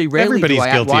 Very rarely Everybody's do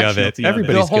I guilty watch of it.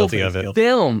 Everybody's the whole guilty of it.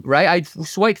 film, right? I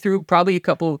swipe through probably a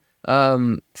couple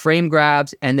frame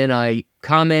grabs, and then I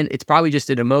comment. It's probably just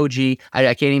an emoji.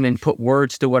 I can't even put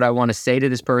words to what I want to say to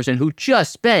this person who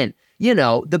just spent,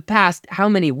 the past how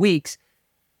many weeks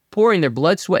pouring their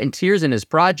blood, sweat, and tears in his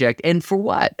project. And for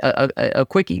what? A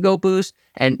quick ego boost?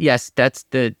 And yes, that's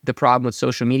the problem with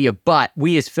social media. But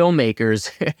we as filmmakers,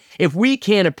 if we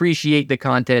can't appreciate the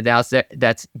content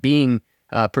that's being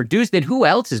produced, then who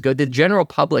else is good? The general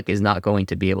public is not going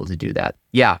to be able to do that.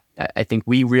 Yeah, I think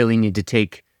we really need to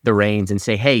take the reins and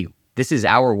say, hey, this is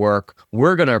our work.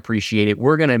 We're going to appreciate it.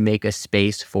 We're going to make a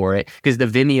space for it, because the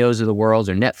Vimeos of the world,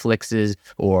 or Netflixes,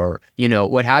 or,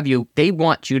 what have you, they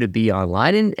want you to be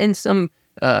online. And some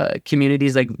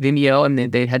communities like Vimeo,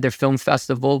 and they had their film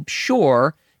festival,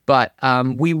 sure, but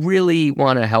we really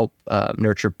want to help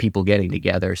nurture people getting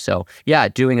together. So yeah,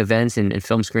 doing events and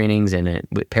film screenings and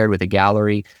paired with a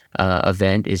gallery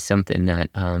event is something that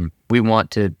we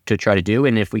want to try to do.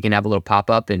 And if we can have a little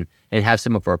pop-up and have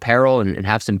some of our apparel and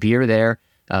have some beer there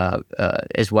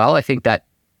as well, I think that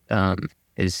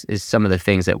is some of the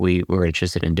things that we're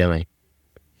interested in doing.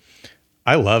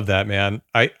 I love that, man.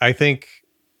 I think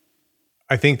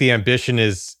the ambition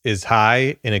is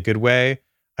high in a good way.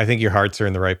 I think your hearts are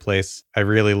in the right place. I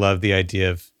really love the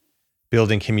idea of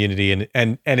building community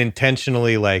and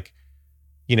intentionally, like,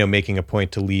 making a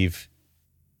point to leave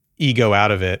ego out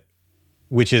of it,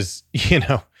 which is,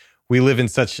 we live in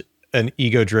such an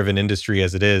ego-driven industry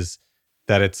as it is,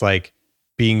 that it's like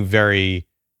being very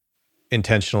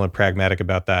intentional and pragmatic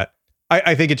about that.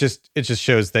 I think it just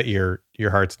shows that your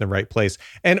heart's in the right place.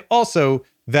 And also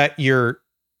that you're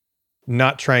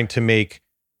not trying to make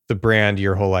the brand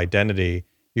your whole identity.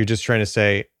 You're just trying to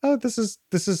say, oh, this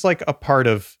is like a part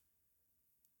of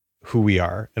who we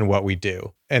are and what we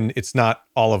do. And it's not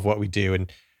all of what we do.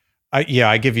 And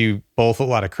I give you both a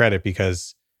lot of credit,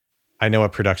 because I know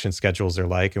what production schedules are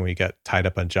like, and we get tied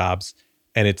up on jobs,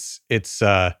 and it's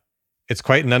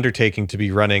quite an undertaking to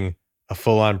be running a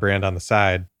full-on brand on the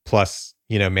side, plus,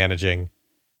 managing,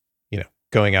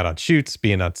 going out on shoots,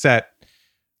 being on set,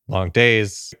 long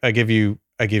days. I give you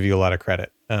a lot of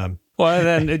credit. Well,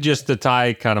 and then just to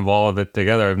tie kind of all of it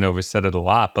together, I've never said it a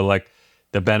lot, but like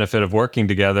the benefit of working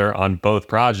together on both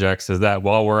projects is that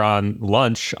while we're on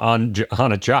lunch on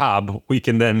a job, we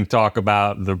can then talk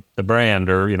about the brand,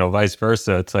 or, vice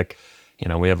versa. It's like,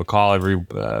 we have a call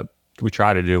we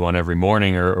try to do one every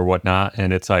morning or whatnot.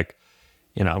 And it's like,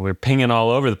 we're pinging all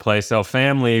over the place. Oh,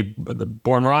 family, the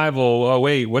Born Rival. Oh,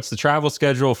 wait, what's the travel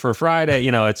schedule for Friday?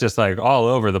 It's just like all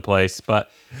over the place.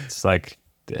 But it's like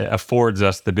it affords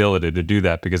us the ability to do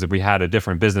that, because if we had a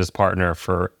different business partner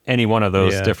for any one of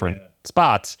those different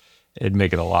spots, it'd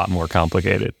make it a lot more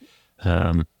complicated.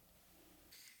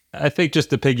 I think just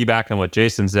to piggyback on what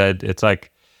Jason said, it's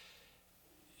like,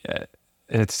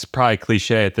 it's probably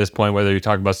cliche at this point, whether you're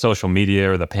talking about social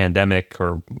media or the pandemic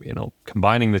or,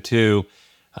 combining the two.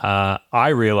 I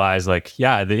realize the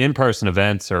in-person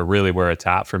events are really where it's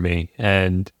at for me.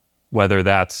 And whether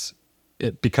that's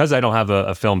because I don't have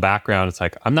a film background, it's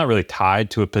like, I'm not really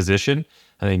tied to a position.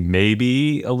 I think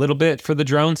maybe a little bit for the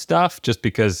drone stuff, just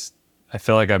because I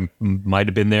feel like I might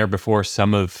have been there before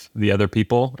some of the other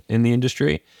people in the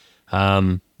industry.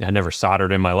 I never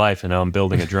soldered in my life, and now I'm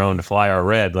building a drone to fly our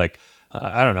red.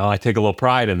 I don't know. I take a little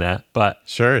pride in that, but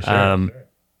sure.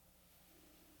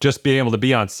 Just being able to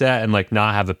be on set and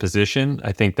not have a position,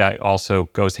 I think that also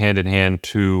goes hand in hand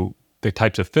to the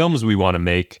types of films we want to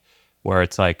make, where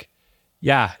it's like,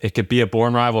 it could be a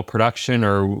Born Rival production,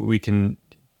 or we can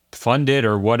fund it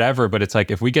or whatever. But it's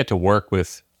like, if we get to work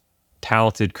with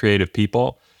talented, creative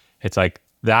people, it's like,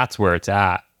 that's where it's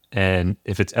at. And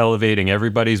if it's elevating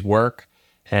everybody's work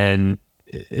and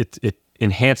it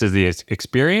enhances the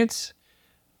experience,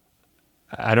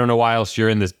 I don't know why else you're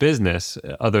in this business,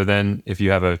 other than if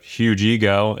you have a huge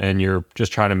ego and you're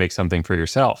just trying to make something for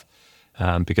yourself,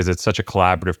 because it's such a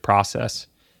collaborative process.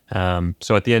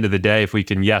 So at the end of the day, if we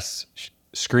can,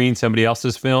 screen somebody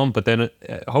else's film, but then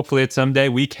hopefully at some day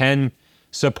we can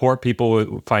support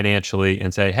people financially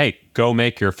and say, hey, go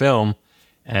make your film.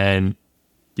 And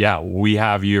we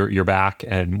have your back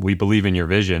and we believe in your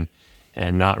vision,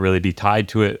 and not really be tied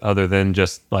to it other than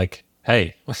just like,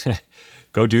 hey,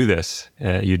 go do this.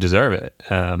 You deserve it.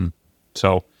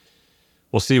 So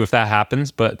we'll see if that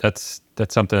happens, but that's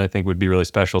something I think would be really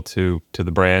special to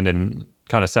the brand, and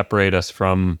kind of separate us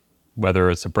from whether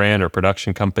it's a brand or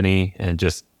production company, and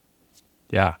just,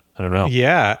 I don't know.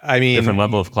 Yeah. I mean, different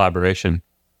level of collaboration.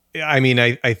 I mean,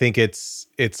 I think it's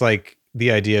like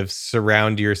the idea of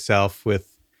surround yourself with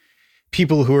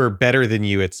people who are better than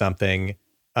you at something.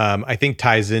 I think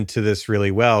ties into this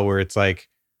really well, where it's like,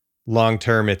 long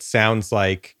term, it sounds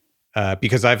like,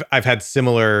 because I've had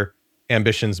similar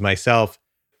ambitions myself,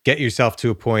 get yourself to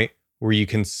a point where you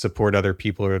can support other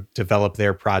people or develop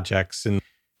their projects and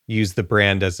use the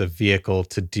brand as a vehicle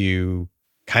to do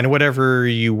kind of whatever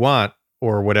you want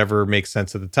or whatever makes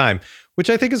sense at the time, which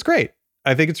I think is great.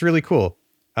 I think it's really cool.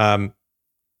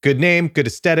 Good name, good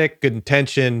aesthetic, good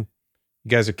intention. You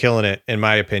guys are killing it, in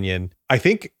my opinion. I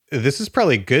think this is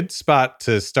probably a good spot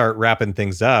to start wrapping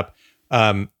things up.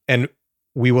 And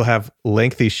we will have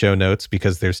lengthy show notes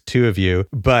because there's two of you,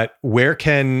 but where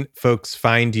can folks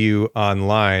find you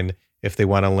online if they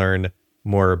want to learn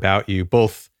more about you,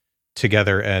 both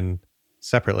together and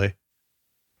separately? I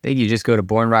think you just go to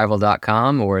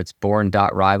bornrival.com, or it's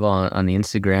born.rival on the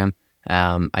Instagram.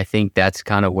 I think that's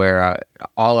kind of where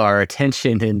all our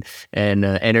attention and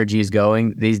energy is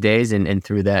going these days. And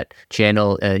through that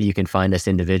channel, you can find us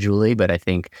individually. But I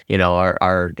think,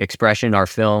 our expression, our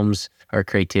films, our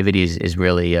creativity is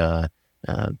really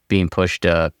being pushed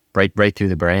right through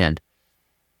the brand.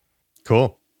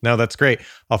 Cool. No, that's great.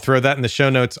 I'll throw that in the show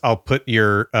notes. I'll put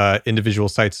your individual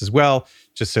sites as well,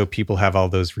 just so people have all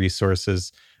those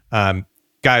resources.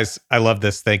 Guys, I love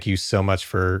this. Thank you so much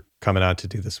for coming on to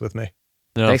do this with me.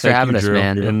 No, Thanks for having us, Drew.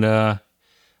 man. And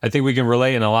I think we can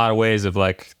relate in a lot of ways of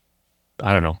like,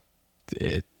 I don't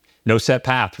know, no set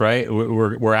path, right?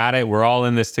 We're at it. We're all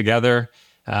in this together.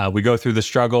 We go through the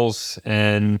struggles,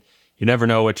 and you never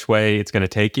know which way it's going to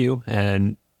take you.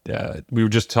 And we were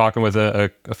just talking with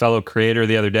a fellow creator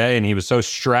the other day, and he was so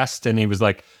stressed, and he was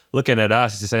like looking at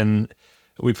us, and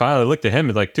we finally looked at him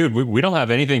and like, dude, we don't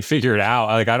have anything figured out.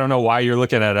 Like, I don't know why you're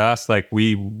looking at us. Like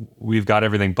we've got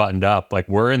everything buttoned up. Like,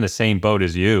 we're in the same boat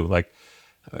as you. Like,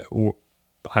 I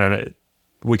don't know.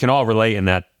 We can all relate in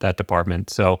that department.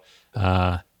 So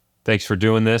thanks for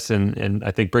doing this. And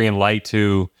I think bringing light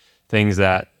to things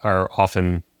that are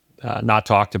often not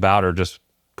talked about or just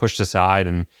pushed aside.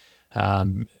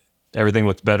 And everything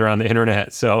looks better on the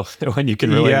internet. So when you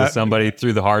can relate with somebody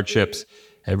through the hardships,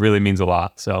 it really means a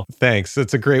lot. So thanks.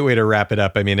 It's a great way to wrap it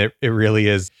up. I mean, it really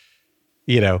is,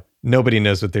 nobody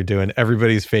knows what they're doing.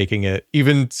 Everybody's faking it.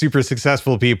 Even super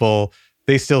successful people,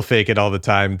 they still fake it all the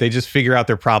time. They just figure out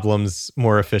their problems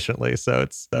more efficiently. So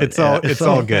it's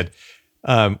all good.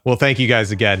 Well, thank you guys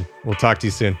again. We'll talk to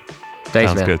you soon. Thanks,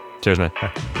 Sounds man. good. Cheers, man.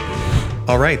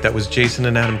 All right, that was Jason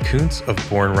and Adam Koontz of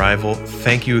Born Rival.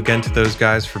 Thank you again to those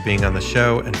guys for being on the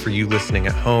show, and for you listening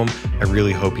at home, I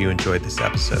really hope you enjoyed this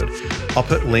episode. I'll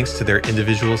put links to their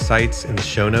individual sites in the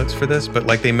show notes for this, but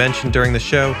like they mentioned during the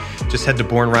show, just head to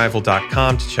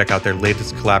bornrival.com to check out their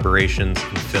latest collaborations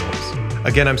and films.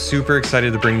 Again, I'm super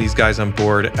excited to bring these guys on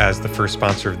board as the first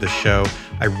sponsor of this show.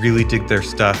 I really dig their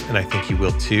stuff, and I think you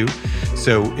will too.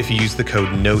 So if you use the code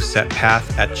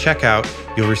NOSETPATH at checkout,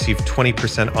 you'll receive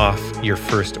 20% off your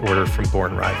first order from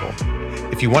Born Rival.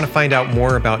 If you want to find out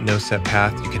more about No Set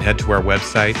Path, you can head to our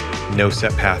website,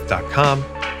 nosetpath.com,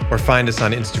 or find us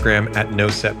on Instagram at No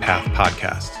Set Path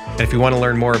Podcast. And if you want to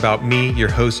learn more about me, your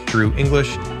host, Drew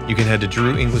English, you can head to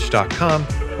drewenglish.com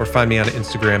or find me on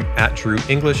Instagram at Drew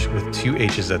English with 2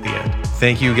 H's at the end.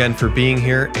 Thank you again for being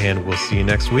here, and we'll see you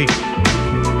next week.